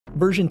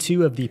Version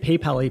 2 of the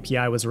PayPal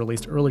API was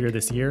released earlier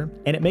this year,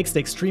 and it makes it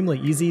extremely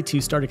easy to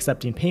start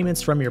accepting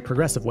payments from your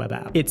progressive web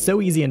app. It's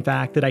so easy, in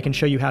fact, that I can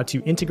show you how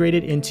to integrate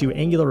it into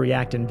Angular,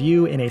 React, and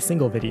Vue in a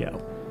single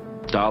video.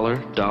 Dollar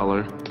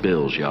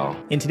bills, y'all.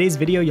 In today's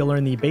video, you'll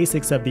learn the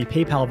basics of the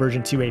PayPal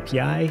version 2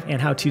 API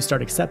and how to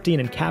start accepting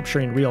and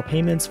capturing real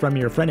payments from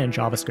your front-end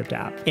JavaScript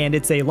app. And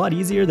it's a lot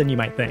easier than you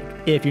might think.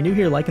 If you're new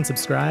here, like and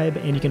subscribe,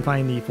 and you can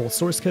find the full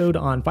source code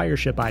on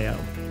Fireship.io.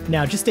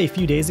 Now, just a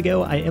few days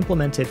ago, I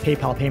implemented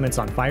PayPal payments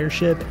on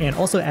Fireship and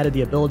also added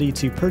the ability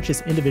to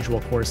purchase individual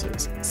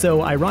courses.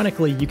 So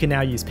ironically, you can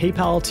now use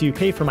PayPal to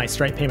pay for my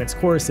Stripe Payments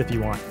course if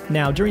you want.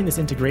 Now, during this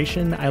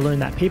integration, I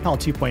learned that PayPal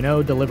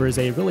 2.0 delivers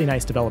a really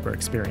nice developer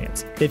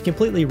experience. They've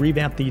completely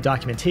revamped the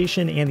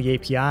documentation and the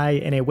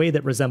API in a way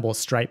that resembles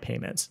Stripe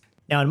payments.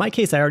 Now, in my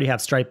case, I already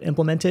have Stripe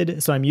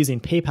implemented, so I'm using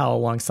PayPal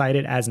alongside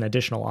it as an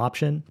additional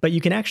option. But you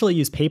can actually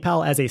use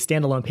PayPal as a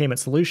standalone payment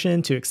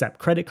solution to accept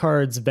credit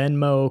cards,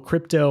 Venmo,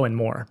 crypto, and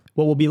more.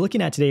 What we'll be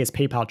looking at today is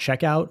PayPal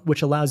Checkout,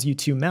 which allows you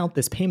to mount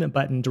this payment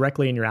button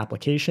directly in your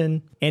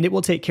application, and it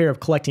will take care of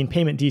collecting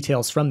payment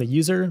details from the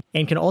user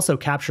and can also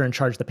capture and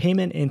charge the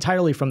payment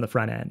entirely from the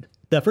front end.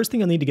 The first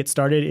thing you'll need to get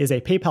started is a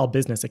PayPal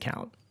business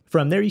account.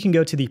 From there, you can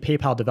go to the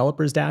PayPal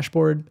developers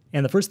dashboard,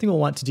 and the first thing we'll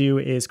want to do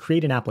is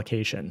create an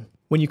application.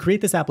 When you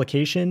create this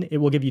application, it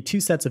will give you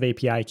two sets of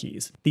API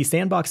keys. The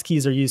sandbox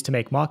keys are used to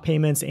make mock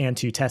payments and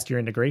to test your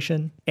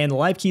integration, and the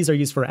live keys are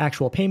used for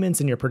actual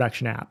payments in your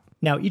production app.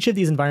 Now, each of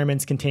these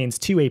environments contains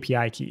two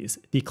API keys,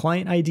 the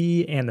client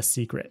ID and the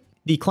secret.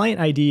 The client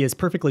ID is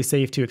perfectly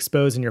safe to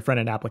expose in your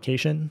front-end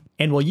application,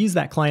 and we'll use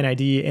that client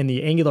ID in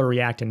the Angular,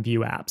 React, and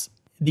Vue apps.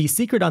 The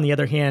secret, on the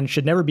other hand,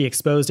 should never be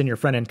exposed in your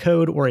front-end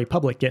code or a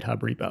public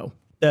GitHub repo.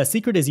 The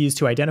secret is used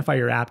to identify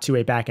your app to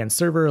a backend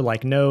server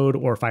like Node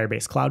or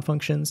Firebase Cloud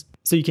Functions,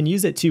 so you can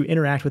use it to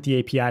interact with the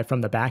API from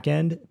the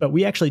backend, but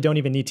we actually don't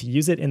even need to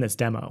use it in this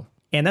demo.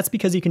 And that's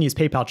because you can use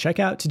PayPal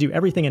Checkout to do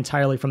everything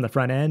entirely from the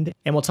front end,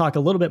 and we'll talk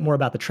a little bit more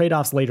about the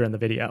trade-offs later in the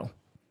video.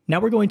 Now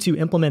we're going to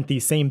implement the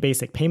same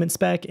basic payment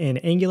spec in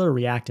Angular,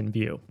 React, and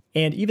Vue.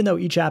 And even though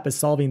each app is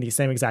solving the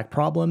same exact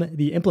problem,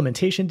 the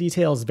implementation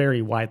details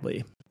vary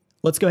widely.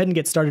 Let's go ahead and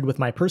get started with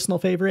my personal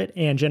favorite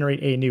and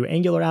generate a new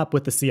Angular app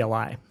with the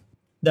CLI.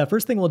 The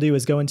first thing we'll do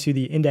is go into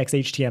the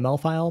index.html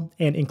file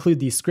and include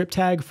the script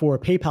tag for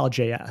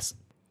PayPal.js.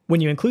 When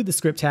you include the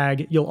script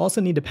tag, you'll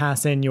also need to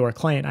pass in your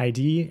client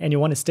ID, and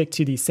you'll want to stick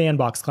to the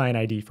sandbox client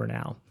ID for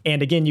now.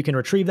 And again, you can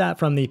retrieve that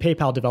from the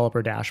PayPal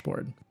developer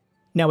dashboard.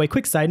 Now, a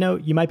quick side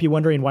note, you might be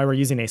wondering why we're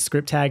using a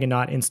script tag and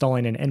not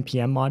installing an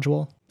NPM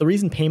module. The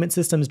reason payment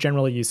systems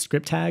generally use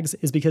script tags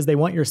is because they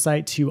want your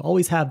site to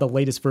always have the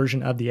latest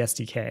version of the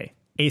SDK.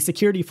 A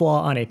security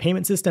flaw on a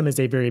payment system is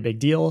a very big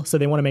deal, so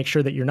they want to make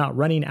sure that you're not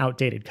running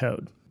outdated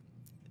code.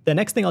 The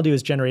next thing I'll do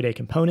is generate a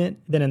component,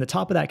 then in the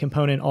top of that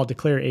component, I'll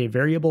declare a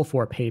variable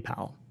for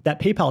PayPal. That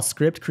PayPal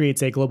script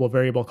creates a global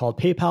variable called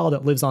PayPal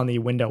that lives on the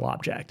window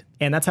object,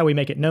 and that's how we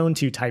make it known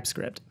to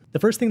TypeScript. The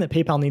first thing that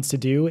PayPal needs to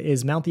do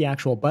is mount the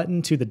actual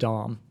button to the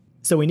DOM.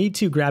 So we need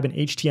to grab an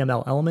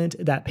HTML element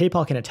that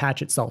PayPal can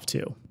attach itself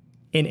to.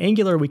 In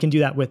Angular, we can do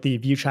that with the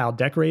viewChild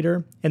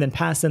decorator, and then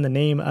pass in the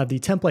name of the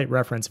template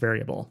reference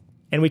variable.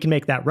 And we can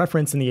make that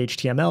reference in the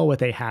HTML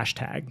with a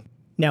hashtag.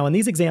 Now in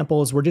these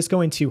examples, we're just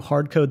going to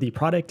hardcode the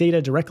product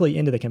data directly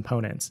into the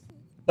components.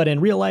 But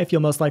in real life,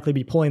 you'll most likely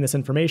be pulling this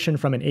information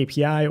from an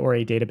API or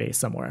a database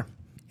somewhere.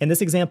 In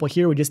this example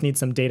here, we just need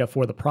some data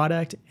for the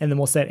product, and then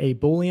we'll set a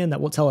boolean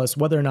that will tell us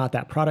whether or not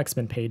that product's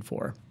been paid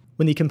for.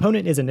 When the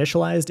component is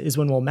initialized is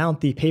when we'll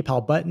mount the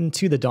PayPal button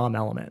to the DOM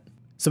element.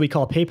 So we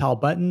call PayPal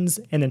buttons,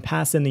 and then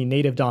pass in the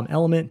native DOM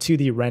element to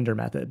the render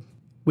method.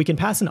 We can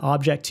pass an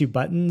object to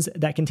buttons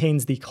that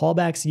contains the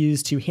callbacks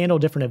used to handle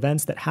different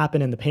events that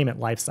happen in the payment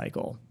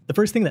lifecycle. The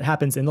first thing that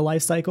happens in the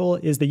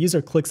lifecycle is the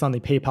user clicks on the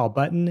PayPal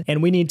button,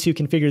 and we need to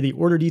configure the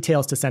order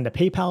details to send to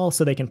PayPal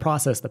so they can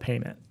process the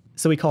payment.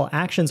 So we call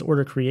actions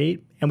order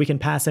create, and we can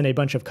pass in a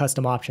bunch of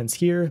custom options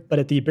here, but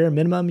at the bare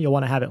minimum, you'll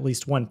want to have at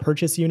least one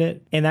purchase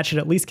unit, and that should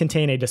at least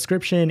contain a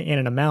description and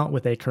an amount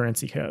with a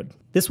currency code.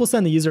 This will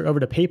send the user over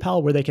to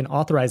PayPal where they can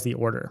authorize the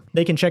order.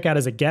 They can check out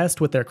as a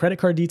guest with their credit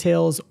card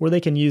details, or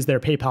they can use their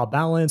PayPal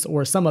balance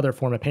or some other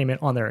form of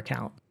payment on their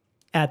account.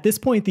 At this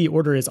point, the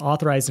order is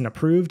authorized and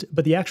approved,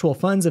 but the actual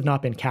funds have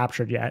not been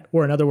captured yet,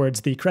 or in other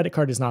words, the credit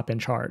card has not been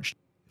charged.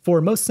 For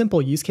most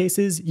simple use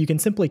cases, you can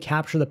simply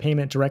capture the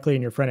payment directly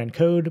in your front-end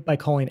code by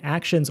calling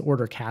actions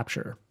order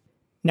capture.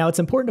 Now, it's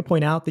important to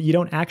point out that you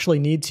don't actually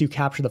need to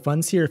capture the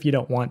funds here if you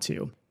don't want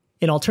to.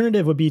 An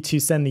alternative would be to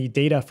send the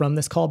data from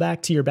this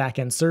callback to your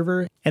backend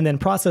server and then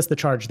process the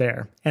charge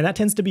there. And that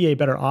tends to be a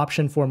better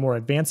option for more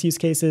advanced use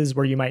cases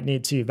where you might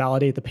need to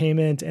validate the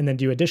payment and then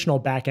do additional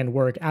backend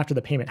work after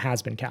the payment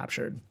has been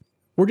captured.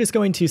 We're just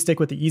going to stick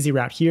with the easy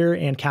route here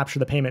and capture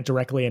the payment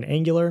directly in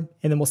Angular,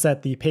 and then we'll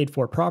set the paid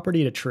for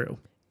property to true.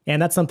 And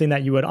that's something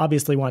that you would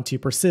obviously want to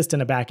persist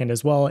in a backend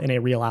as well in a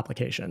real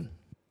application.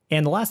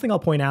 And the last thing I'll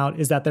point out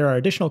is that there are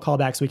additional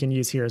callbacks we can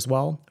use here as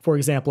well. For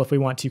example, if we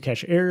want to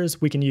catch errors,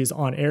 we can use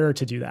onError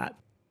to do that.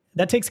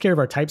 That takes care of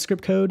our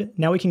TypeScript code.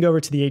 Now we can go over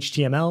to the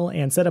HTML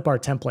and set up our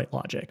template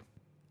logic.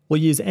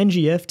 We'll use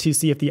ngIf to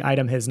see if the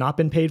item has not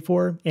been paid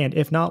for, and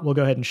if not, we'll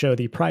go ahead and show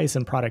the price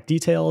and product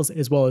details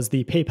as well as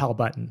the PayPal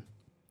button.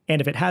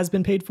 And if it has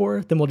been paid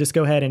for, then we'll just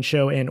go ahead and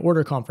show an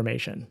order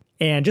confirmation.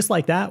 And just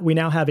like that, we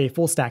now have a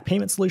full stack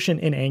payment solution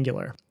in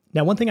Angular.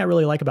 Now, one thing I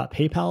really like about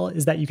PayPal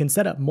is that you can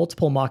set up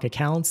multiple mock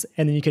accounts,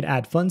 and then you could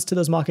add funds to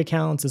those mock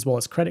accounts as well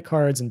as credit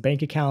cards and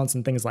bank accounts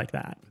and things like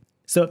that.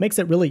 So it makes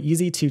it really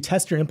easy to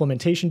test your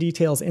implementation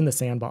details in the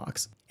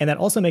sandbox. And that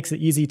also makes it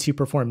easy to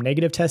perform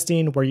negative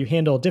testing where you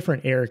handle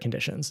different error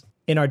conditions.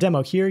 In our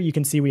demo here, you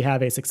can see we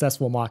have a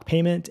successful mock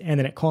payment, and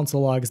then it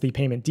console logs the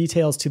payment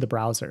details to the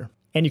browser.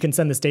 And you can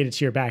send this data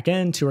to your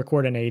backend to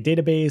record in a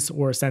database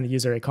or send the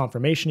user a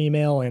confirmation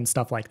email and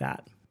stuff like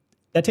that.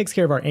 That takes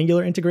care of our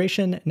Angular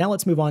integration. Now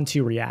let's move on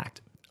to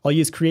React. I'll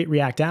use create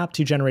React app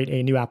to generate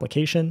a new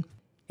application.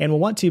 And we'll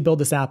want to build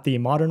this app the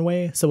modern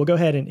way, so we'll go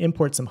ahead and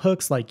import some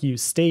hooks like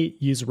useState,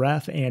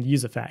 useRef, and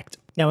useEffect.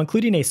 Now,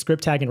 including a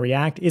script tag in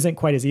React isn't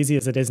quite as easy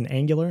as it is in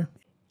Angular,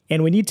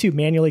 and we need to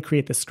manually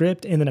create the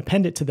script and then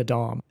append it to the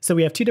DOM. So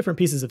we have two different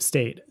pieces of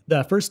state.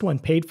 The first one,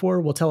 paid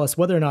for, will tell us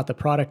whether or not the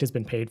product has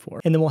been paid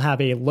for, and then we'll have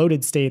a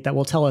loaded state that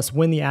will tell us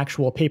when the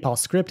actual PayPal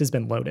script has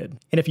been loaded.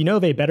 And if you know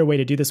of a better way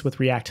to do this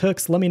with React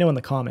hooks, let me know in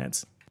the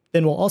comments.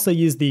 Then we'll also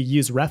use the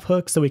useRef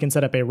hook so we can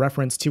set up a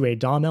reference to a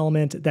DOM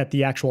element that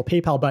the actual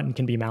PayPal button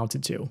can be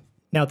mounted to.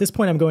 Now at this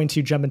point, I'm going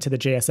to jump into the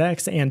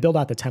JSX and build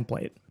out the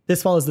template.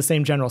 This follows the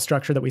same general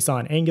structure that we saw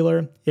in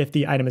Angular. If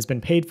the item has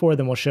been paid for,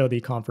 then we'll show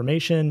the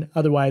confirmation.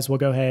 Otherwise, we'll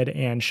go ahead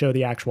and show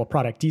the actual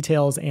product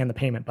details and the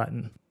payment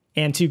button.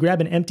 And to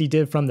grab an empty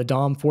div from the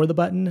DOM for the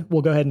button,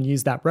 we'll go ahead and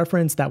use that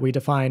reference that we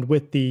defined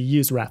with the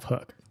useRef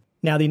hook.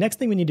 Now, the next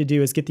thing we need to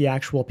do is get the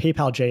actual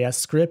PayPal.js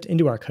script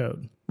into our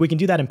code. We can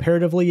do that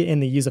imperatively in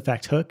the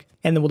useEffect hook,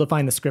 and then we'll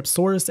define the script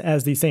source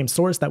as the same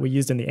source that we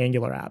used in the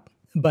Angular app.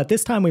 But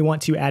this time we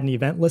want to add an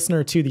event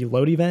listener to the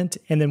load event,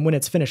 and then when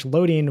it's finished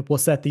loading, we'll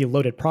set the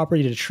loaded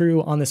property to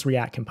true on this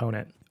React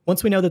component.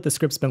 Once we know that the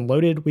script's been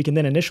loaded, we can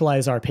then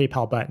initialize our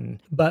PayPal button.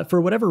 But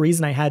for whatever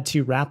reason, I had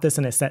to wrap this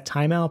in a set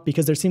timeout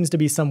because there seems to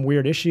be some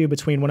weird issue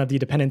between one of the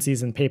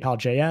dependencies in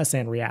PayPal.js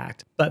and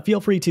React. But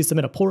feel free to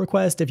submit a pull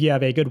request if you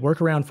have a good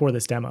workaround for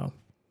this demo.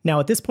 Now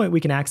at this point,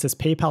 we can access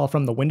PayPal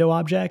from the window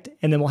object,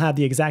 and then we'll have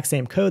the exact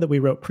same code that we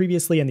wrote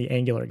previously in the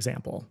Angular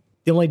example.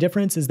 The only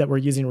difference is that we're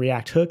using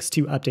React hooks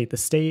to update the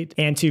state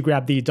and to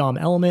grab the DOM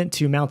element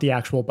to mount the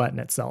actual button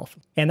itself.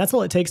 And that's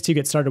all it takes to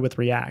get started with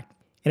React.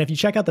 And if you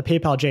check out the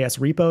PayPal.js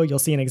repo, you'll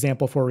see an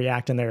example for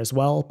React in there as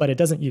well, but it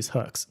doesn't use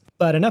hooks.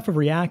 But enough of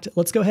React,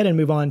 let's go ahead and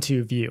move on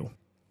to Vue.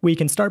 We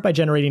can start by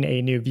generating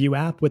a new Vue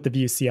app with the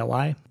Vue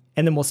CLI,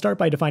 and then we'll start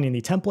by defining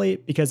the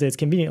template because it's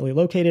conveniently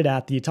located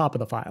at the top of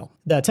the file.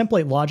 The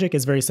template logic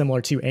is very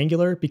similar to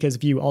Angular because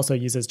Vue also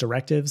uses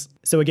directives.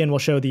 So again, we'll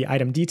show the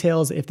item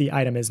details if the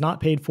item is not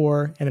paid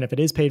for, and then if it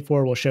is paid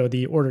for, we'll show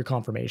the order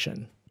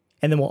confirmation.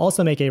 And then we'll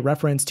also make a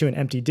reference to an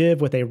empty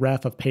div with a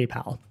ref of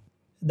PayPal.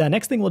 The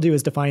next thing we'll do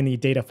is define the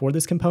data for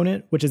this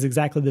component, which is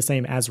exactly the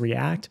same as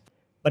React.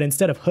 But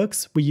instead of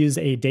hooks, we use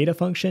a data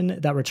function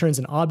that returns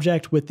an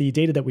object with the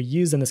data that we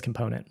use in this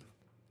component.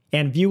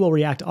 And Vue will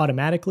react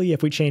automatically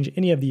if we change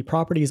any of the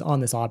properties on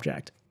this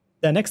object.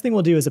 The next thing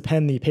we'll do is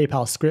append the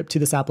PayPal script to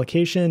this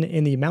application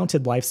in the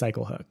mounted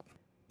lifecycle hook.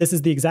 This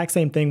is the exact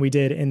same thing we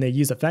did in the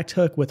useEffect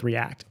hook with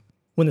React.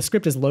 When the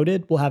script is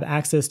loaded, we'll have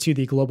access to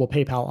the global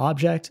PayPal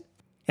object,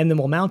 and then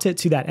we'll mount it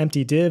to that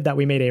empty div that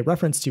we made a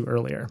reference to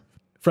earlier.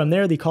 From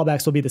there, the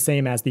callbacks will be the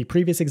same as the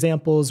previous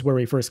examples where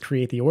we first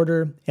create the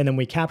order, and then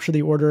we capture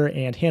the order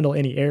and handle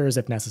any errors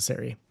if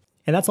necessary.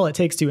 And that's all it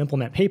takes to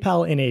implement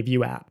PayPal in a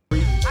Vue app.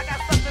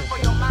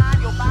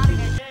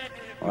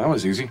 Well, that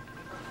was easy.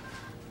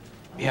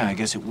 Yeah, I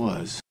guess it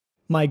was.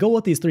 My goal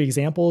with these 3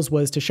 examples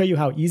was to show you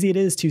how easy it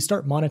is to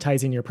start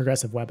monetizing your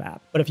progressive web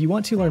app. But if you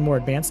want to learn more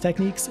advanced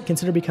techniques,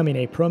 consider becoming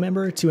a pro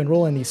member to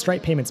enroll in the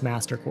Stripe Payments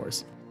Master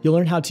course. You'll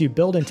learn how to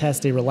build and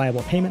test a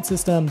reliable payment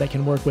system that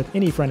can work with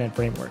any front-end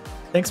framework.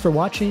 Thanks for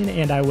watching,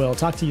 and I will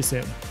talk to you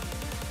soon.